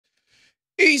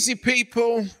Easy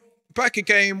people, back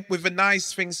again with a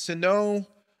nice things to know.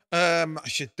 I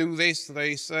should do this,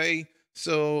 they say.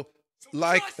 So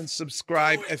like and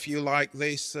subscribe if you like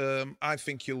this. I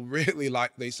think you'll really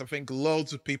like this. I think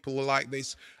loads of people will like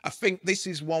this. I think this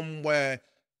is one where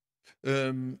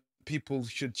people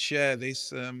should share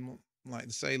this. Like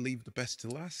they say, leave the best to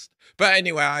last. But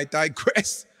anyway, I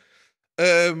digress.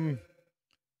 Um,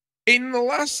 in the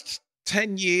last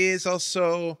 10 years or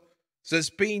so,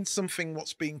 there's been something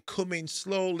what's been coming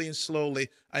slowly and slowly,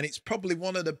 and it's probably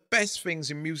one of the best things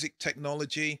in music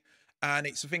technology, and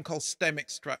it's a thing called stem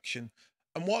extraction.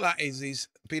 And what that is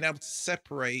being able to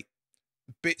separate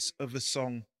bits of a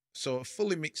song, so a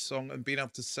fully mixed song, and being able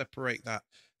to separate that.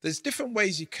 There's different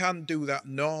ways you can do that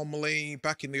normally.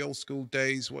 Back in the old school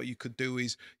days, what you could do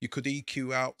is you could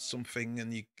EQ out something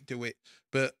and you do it.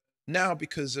 But now,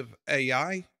 because of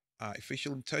AI,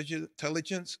 artificial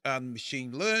intelligence, and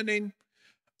machine learning,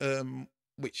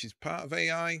 which is part of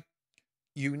AI,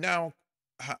 you now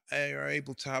are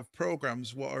able to have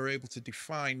programs what are able to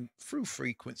define through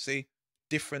frequency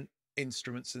different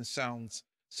instruments and sounds.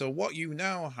 So what you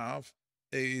now have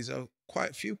is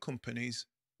quite a few companies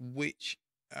which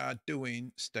are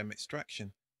doing stem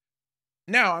extraction.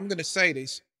 Now I'm going to say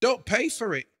this: don't pay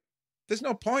for it. There's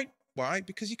no point. Why?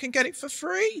 Because you can get it for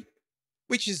free,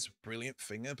 which is a brilliant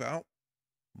thing about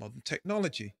modern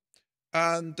technology.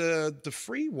 And the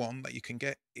free one that you can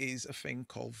get is a thing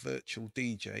called Virtual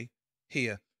DJ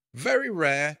here. Very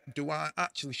rare do I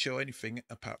actually show anything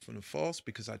apart from the Force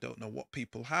because I don't know what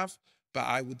people have. But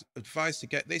I would advise to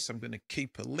get this. I'm going to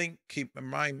keep a link,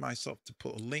 remind myself to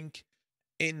put a link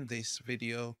in this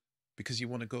video because you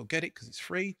want to go get it because it's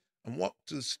free. And what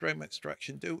does stem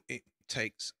extraction do? It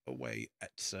takes away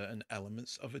at certain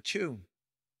elements of a tune,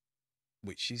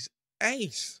 which is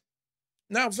ace.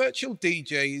 Now, virtual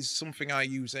DJ is something I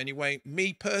use anyway.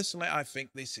 Me personally, I think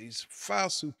this is far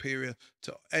superior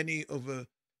to any other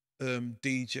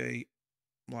DJ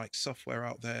like software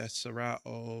out there,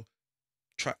 Serato,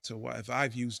 Tractor, whatever.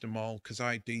 I've used them all because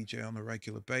I DJ on a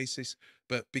regular basis.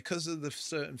 But because of the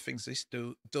certain things this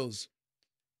does,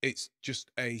 it's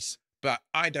just ace. But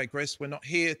I digress. We're not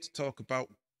here to talk about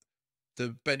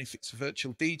the benefits of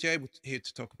virtual DJ. We're here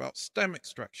to talk about stem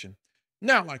extraction.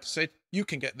 Now, like I said, you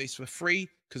can get this for free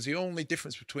because the only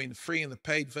difference between the free and the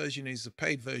paid version is the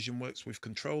paid version works with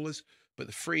controllers, but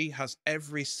the free has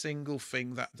every single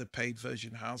thing that the paid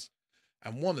version has.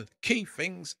 And one of the key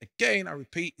things, again, I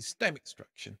repeat, is stem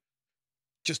extraction.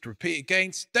 Just to repeat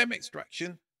again, stem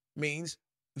extraction means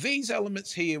these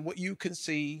elements here, what you can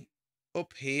see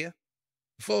up here,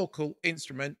 vocal,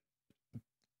 instrument,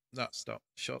 that's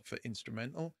short for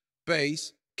instrumental,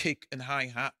 bass, kick, and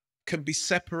hi-hat, can be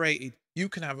separated. You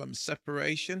can have them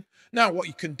separation. Now, what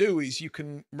you can do is you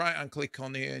can right-hand click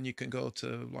on here and you can go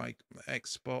to like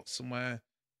export somewhere.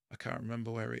 I can't remember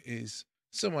where it is.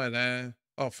 Somewhere there.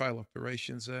 Oh, file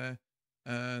operations there.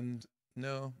 And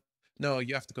no,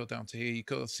 you have to go down to here. You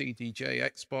go to CDJ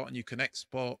export and you can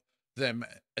export them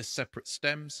as separate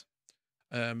stems.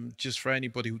 Just for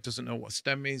anybody who doesn't know what a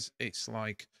stem is, it's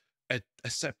like a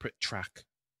separate track.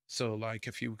 So like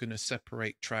if you were going to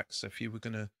separate tracks, if you were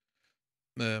going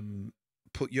to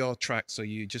put your track so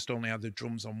you just only have the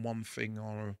drums on one thing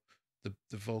or the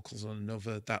vocals on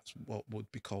another, that's what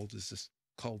would be called as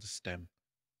a stem,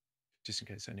 just in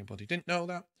case anybody didn't know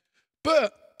that.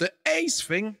 But the ace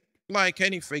thing, like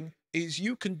anything, is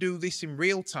you can do this in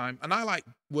real time. And I like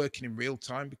working in real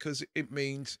time because it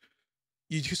means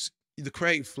the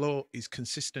creative flow is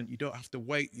consistent. You don't have to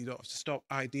wait, you don't have to stop.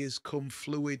 Ideas come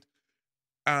fluid,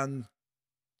 and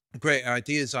great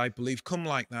ideas, I believe, come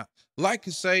like that. Like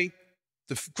I say,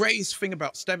 the greatest thing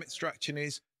about stem extraction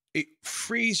is it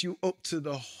frees you up to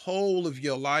the whole of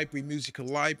your library, musical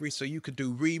library. So you can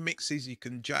do remixes, you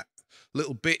can jack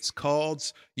little bits,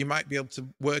 chords. You might be able to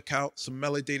work out some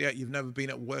melody that you've never been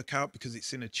able to work out because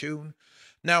it's in a tune.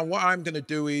 Now, what I'm going to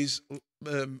do is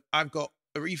I've got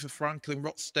Aretha Franklin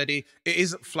Rocksteady. It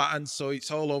isn't flattened, so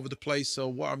it's all over the place. So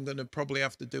what I'm going to probably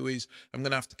have to do is I'm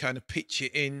going to have to kind of pitch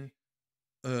it in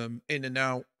and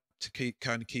out to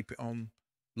keep it on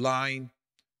line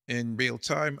in real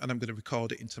time, and I'm going to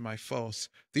record it into my Force.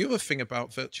 The other thing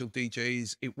about Virtual DJ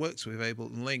is it works with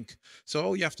Ableton Link. So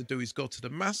all you have to do is go to the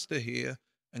master here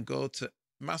and go to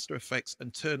Master Effects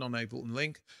and turn on Ableton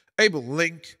Link. Ableton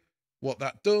Link, what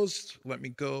that does, let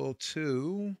me go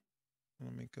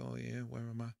here, where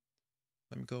am I?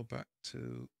 Let me go back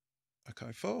to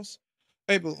Akai Force.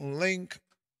 Ableton Link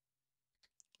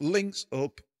links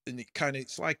up, and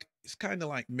it's kind of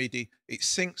like MIDI. It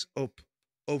syncs up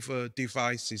other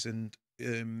devices, and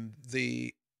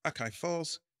the Akai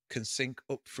Force can sync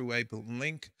up through Ableton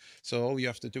Link. So all you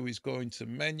have to do is go into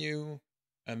menu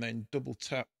and then double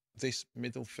tap this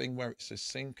middle thing where it says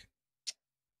sync,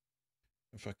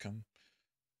 if I can.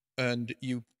 And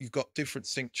you've got different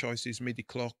sync choices: MIDI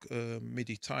clock,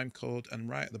 MIDI time code, and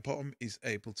right at the bottom is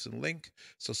Ableton Link.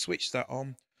 So switch that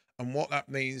on. And what that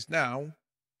means now,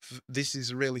 this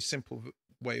is a really simple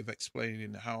way of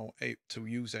explaining how to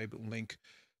use Ableton Link.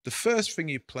 The first thing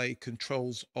you play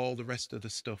controls all the rest of the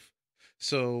stuff.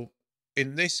 So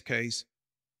in this case,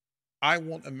 I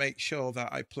want to make sure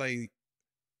that I play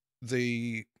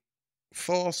the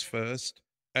Force first,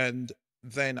 and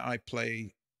then I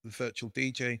play the virtual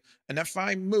DJ. And if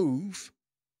I move,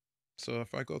 so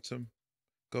if I go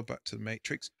back to the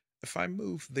matrix, if I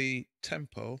move the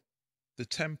tempo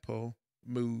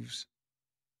moves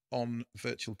on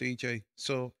virtual DJ.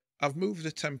 So I've moved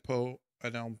the tempo,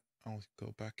 and I'll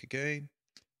go back again.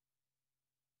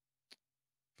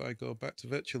 If I go back to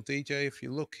virtual DJ, if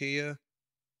you look here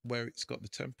where it's got the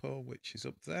tempo, which is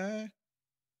up there,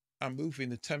 I'm moving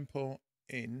the tempo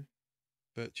in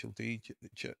virtual DJ,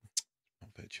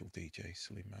 not virtual DJ,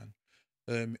 silly man,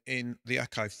 in the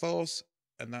Akai Force,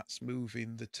 and that's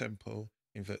moving the tempo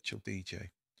in virtual DJ.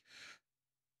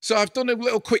 So I've done a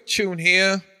little quick tune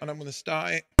here, and I'm going to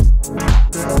start it.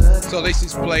 So this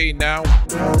is playing now,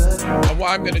 and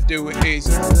what I'm going to do is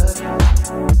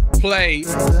play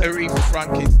Aretha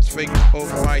Franklin's thing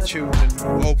over my tune, and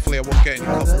hopefully I won't get any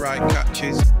copyright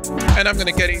catches, and I'm going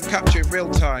to get it captured in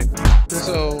real time.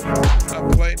 So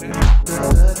I'm playing it.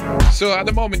 So at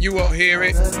the moment you won't hear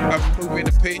it. I'm moving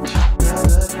the pitch,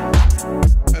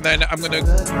 and then I'm going to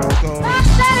go.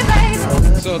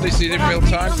 So this is in real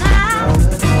time.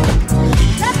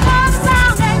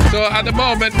 So at the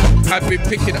moment, I've been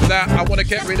picking up that. I want to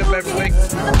get rid of everything.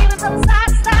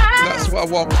 That's what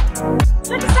I want.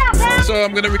 So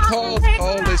I'm going to record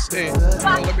all this in. So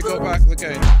let me go back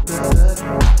again.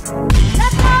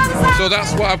 So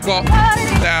that's what I've got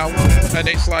now. And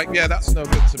it's like, yeah, that's no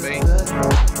good to me.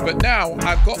 But now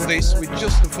I've got this with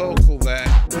just the vocal there.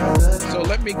 So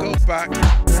let me go back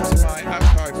to my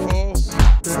Akai Force.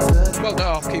 Well, no,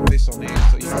 I'll keep this on here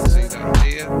so you can see that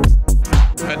here.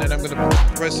 And then I'm going to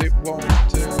press it 1, 2,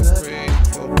 3,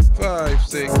 4, 5,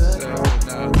 6, 7, 8.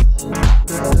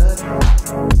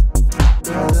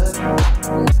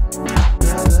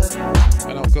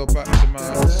 And I'll go back to my.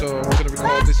 So I'm going to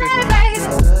record this in.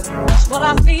 That's what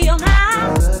I feel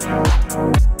now.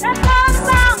 That doesn't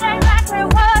sound exactly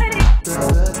what it is.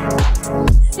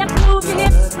 Just move your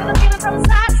hips with a feeling from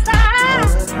side to side.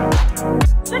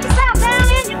 Put yourself down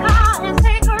in your car and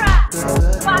take a ride.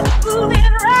 While you're moving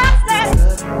around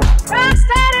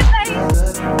steady, baby.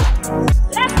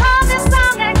 Let's call this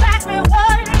song exactly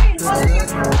what it is.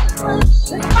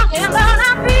 Funky and learn how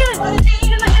I feel it.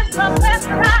 Feel my hips from left to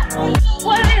right.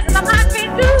 What it is I might be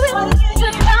doing.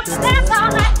 Just come to dance all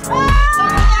night.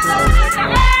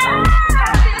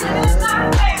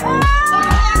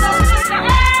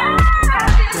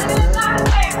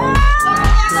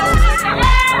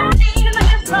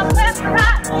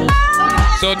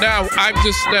 So now I've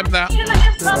just stemmed that.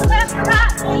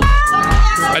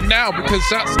 And now, because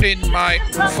that's in my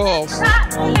Force,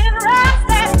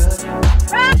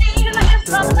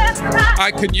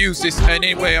 I can use this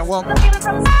any way I want.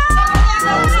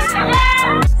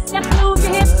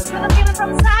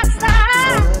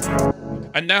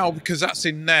 And now, because that's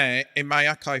in there, in my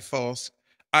Akai Force,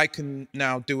 I can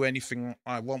now do anything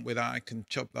I want with that. I can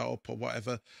chop that up or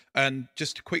whatever. And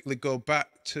just to quickly go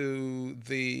back to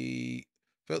the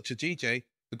virtual DJ,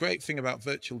 the great thing about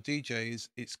virtual DJ is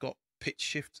it's got pitch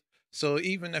shift. So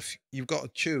even if you've got a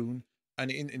tune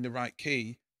and in the right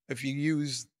key, if you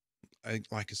use,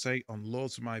 like I say, on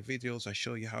loads of my videos, I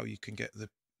show you how you can get the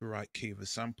right key of a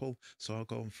sample. So I'll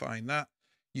go and find that.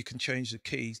 You can change the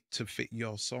key to fit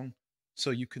your song. So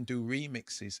you can do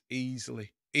remixes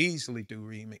easily do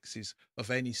remixes of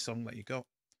any song that you got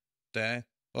there.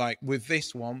 Like with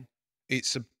this one,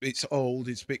 it's old,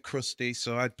 it's a bit crusty,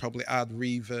 so I'd probably add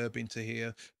reverb into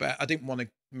here, but I didn't want to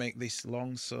make this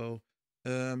long. So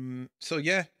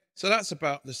yeah, so that's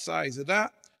about the size of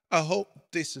that. I hope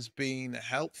this has been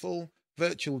helpful.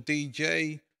 Virtual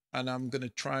DJ, and I'm going to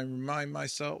try and remind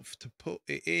myself to put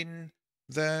it in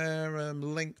there,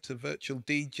 link to virtual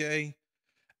DJ.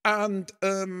 And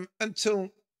until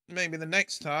maybe the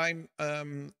next time,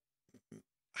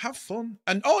 have fun.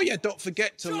 And oh yeah, don't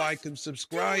forget to like and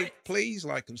subscribe. Please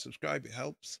like and subscribe, it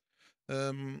helps.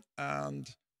 And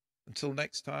until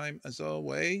next time, as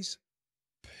always,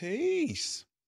 peace.